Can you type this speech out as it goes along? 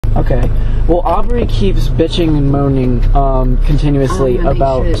Okay. Well, Aubrey keeps bitching and moaning continuously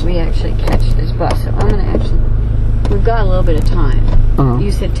about... make sure that we actually catch this bus. So I'm going to actually... We've got a little bit of time.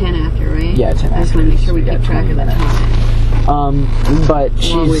 You said 10 after, right? Yeah, 10 after. I just want to make sure we keep track of the time. But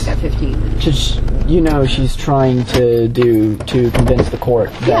she's... Well, we've got 15 minutes. You know she's trying to convince the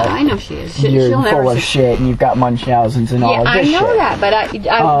court that... Yeah, I know she is. You're full of shit and you've got Munchausen's and all of this shit. Yeah, I know that, but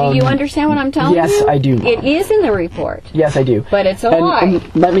do you understand what I'm telling you? Yes, I do. It is in the report. Yes, I do. But it's a lie.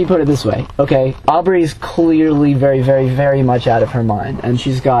 And let me put it this way, okay? Aubrey's clearly very, very, very much out of her mind, and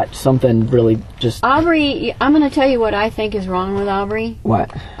she's got something really just... Aubrey, I'm going to tell you what I think is wrong with Aubrey.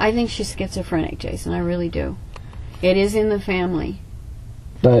 What? I think she's schizophrenic, Jason. I really do. It is in the family.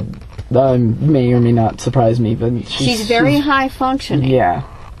 That may or may not surprise me, but she's very high functioning. Yeah.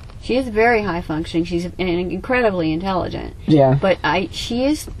 She is very high functioning. She's incredibly intelligent. Yeah. But she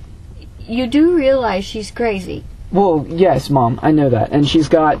is... You do realize she's crazy. Well, yes, Mom, I know that. And she's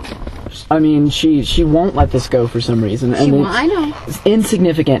got... I mean, she won't let this go for some reason. And I know. It's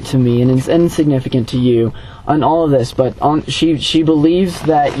insignificant to me, and it's insignificant to you, on all of this. But she believes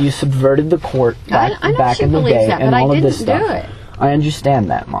that you subverted the court back in the day, and all of this stuff. Do it. I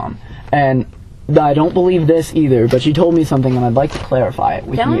understand that, Mom. And I don't believe this either, but she told me something, and I'd like to clarify it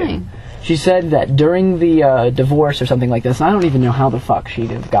with you. Tell me. She said that during the divorce or something like this, and I don't even know how the fuck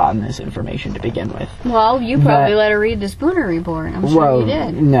she'd have gotten this information to begin with. Well, you probably let her read the Spooner report. I'm sure you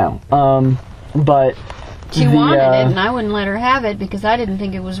did. No. But... She wanted it, and I wouldn't let her have it because I didn't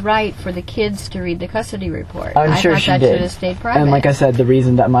think it was right for the kids to read the custody report. I'm sure she did. I thought that should have stayed private. And like I said, the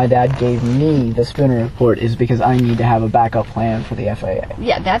reason that my dad gave me the Spooner report is because I need to have a backup plan for the FAA.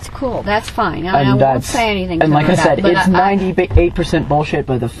 Yeah, that's cool. That's fine. I won't say anything to her. And like I said, it's 98% bullshit,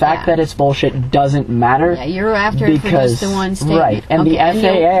 but the fact that it's bullshit doesn't matter. Yeah, you're after it for just the one statement. Right, and the FAA...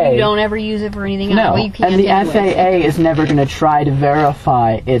 And you don't ever use it for anything else. No, well, you can't and the FAA is never going to try to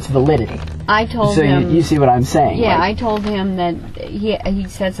verify its validity. I told him... So you see what I'm saying? Yeah, I told him that he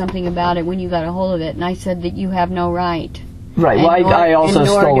said something about it when you got a hold of it, and I said that you have no right. Right, well, I also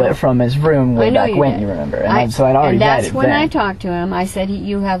stole it from his room way back when, you remember. And so I'd already read it then. And that's when I talked to him. I said,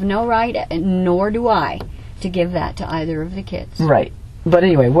 you have no right, nor do I, to give that to either of the kids. Right. But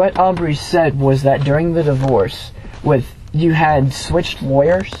anyway, what Aubrey said was that during the divorce, you had switched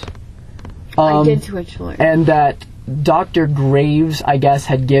lawyers. I did switch lawyers. And that Dr. Graves, I guess,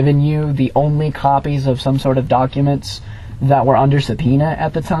 had given you the only copies of some sort of documents that were under subpoena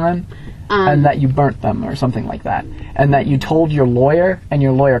at the time, and that you burnt them or something like that, and that you told your lawyer, and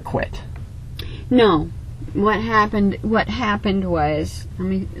your lawyer quit. No. What happened was,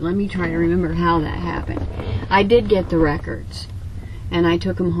 let me try to remember how that happened. I did get the records, and I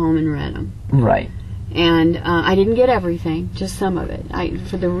took them home and read them. Right. And I didn't get everything, just some of it.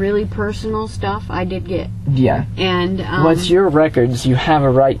 For the really personal stuff, I did get. Yeah. And what's your records? You have a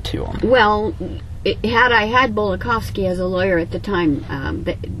right to them. Well, had I had Bolikovsky as a lawyer at the time,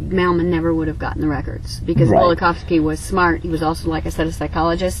 Malman never would have gotten the records because Bolikovsky was smart. He was also, like I said, a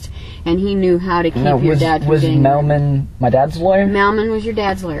psychologist, and he knew how to keep your dad from getting... Was Malman my dad's lawyer? Malman was your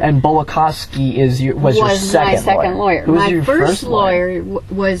dad's lawyer. And Bolikovsky was your second lawyer. My second lawyer. Who was my your first lawyer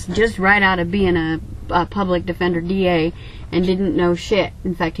was just right out of being a public defender DA and didn't know shit.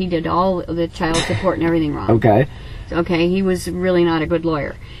 In fact, he did all the child support and everything wrong. Okay. Okay, he was really not a good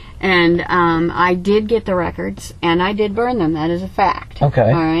lawyer. And I did get the records, and I did burn them. That is a fact. Okay.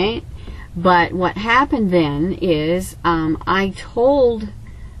 All right? But what happened then is I told...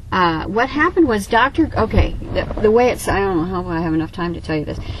 what happened was the way it's... I don't know how I have enough time to tell you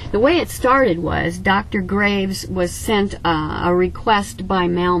this. The way it started was Dr. Graves was sent a request by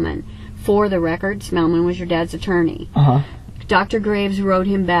Malman for the records. Malman was your dad's attorney. Dr. Graves wrote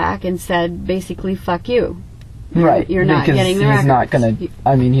him back and said, basically, fuck you. Right. You're not getting the records. He's not going to...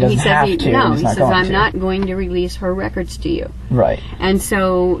 I mean, he doesn't have to. No, he says, I'm not going to release her records to you. Right. And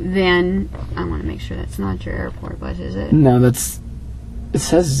so then... I want to make sure that's not your airport bus, is it? No, that's... It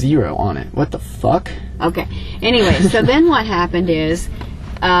says 0 on it. What the fuck? Okay. Anyway, so then what happened is...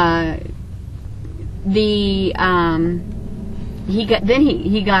 He got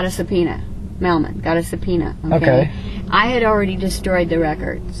a subpoena. Malman got a subpoena. Okay. I had already destroyed the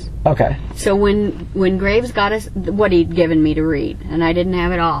records. Okay. So when Graves got what he'd given me to read, and I didn't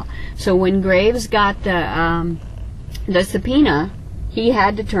have it all. So when Graves got the subpoena, he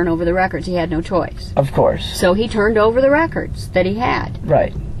had to turn over the records. He had no choice. Of course. So he turned over the records that he had.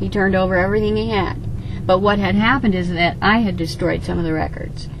 Right. He turned over everything he had. But what had happened is that I had destroyed some of the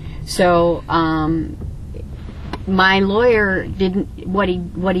records. So my lawyer didn't. What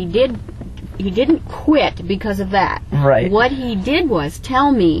he did. He didn't quit because of that. Right. What he did was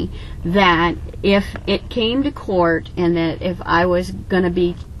tell me that if it came to court and that if I was going to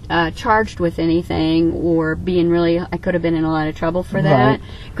be charged with anything or being really, I could have been in a lot of trouble for that. Right.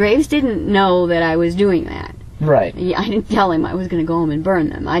 Graves didn't know that I was doing that. Right. I didn't tell him I was going to go home and burn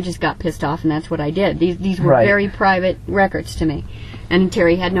them. I just got pissed off, and that's what I did. These were Right. very private records to me, and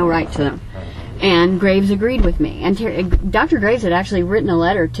Terry had no right to them. And Graves agreed with me. And Dr. Graves had actually written a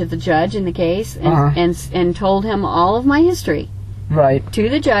letter to the judge in the case and told him all of my history. Right. To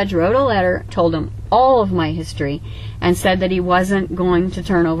the judge, wrote a letter, told him all of my history, and said that he wasn't going to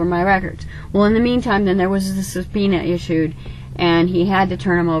turn over my records. Well, in the meantime, then there was the subpoena issued, and he had to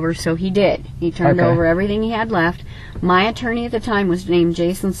turn them over, so he did. He turned over everything he had left. My attorney at the time was named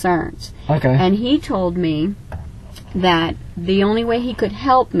Jason Cerns. Okay. And he told me that the only way he could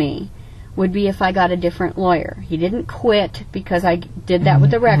help me would be if I got a different lawyer. He didn't quit because I did that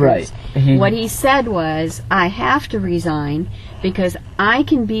with the records. Right. What he said was, I have to resign because I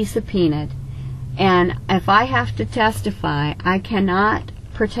can be subpoenaed, and if I have to testify, I cannot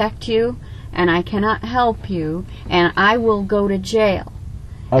protect you, and I cannot help you, and I will go to jail.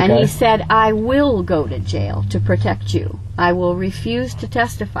 Okay. And he said, I will go to jail to protect you. I will refuse to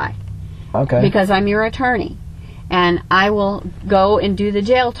testify because I'm your attorney. And I will go and do the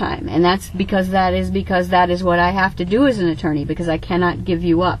jail time. And that's because that is what I have to do as an attorney, because I cannot give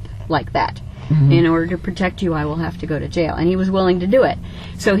you up like that. Mm-hmm. In order to protect you, I will have to go to jail. And he was willing to do it.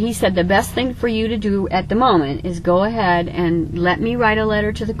 So he said the best thing for you to do at the moment is go ahead and let me write a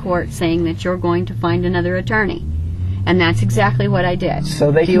letter to the court saying that you're going to find another attorney. And that's exactly what I did.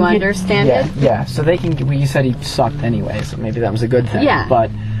 So they do you understand it? Yeah. So they can. Well, you said he sucked anyway, so maybe that was a good thing. Yeah.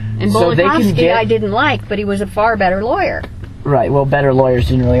 But and so they can Bolikovsky I didn't like, but he was a far better lawyer. Right. Well, better lawyers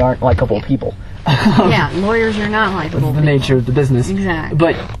generally aren't likable people. Yeah, lawyers are not likable. That's the nature of the business. Exactly.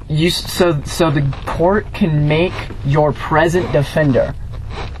 But so the court can make your present defender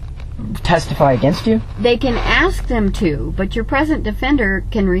testify against you? They can ask them to, but your present defender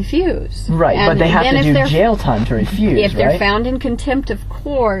can refuse. Right, and but they have to do jail time to refuse, If they're found in contempt of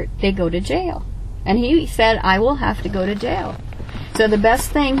court, they go to jail. And he said, I will have to go to jail. So the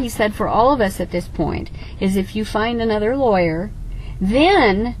best thing, he said, for all of us at this point, is if you find another lawyer,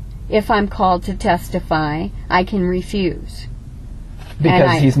 then, if I'm called to testify, I can refuse.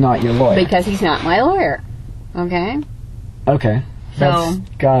 Because he's not your lawyer. Because he's not my lawyer. Okay? Okay. So,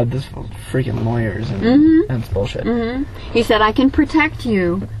 God, this freaking lawyers and that's bullshit. Mm-hmm. He said, I can protect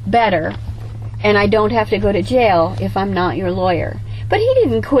you better, and I don't have to go to jail if I'm not your lawyer. But he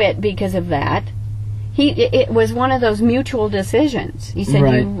didn't quit because of that. It was one of those mutual decisions. He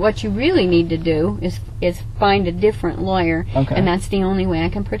said, what you really need to do is find a different lawyer, and that's the only way I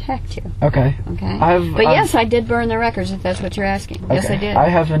can protect you. Okay. Okay. Yes, I did burn the records, if that's what you're asking. Okay. Yes, I did. I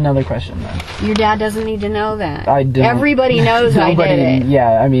have another question then. Your dad doesn't need to know that. I don't. Everybody knows I did it.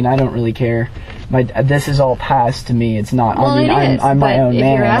 Yeah, I mean, I don't really care. This is all past to me. It's not. Well, I mean, I'm my own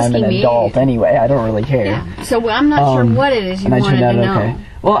man. I'm an adult anyway. I don't really care. Yeah. So I'm not sure what it is you wanted to know. Okay.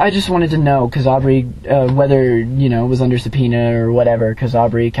 Well, I just wanted to know, because Aubrey, whether, it was under subpoena or whatever, because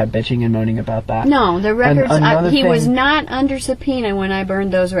Aubrey kept bitching and moaning about that. No, the records, he was not under subpoena when I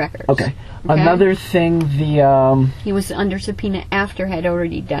burned those records. Okay. Another thing, he was under subpoena after I had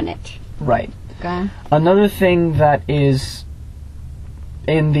already done it. Right. Okay. Another thing that is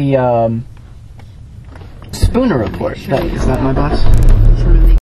in the Spooner report. Is that my box?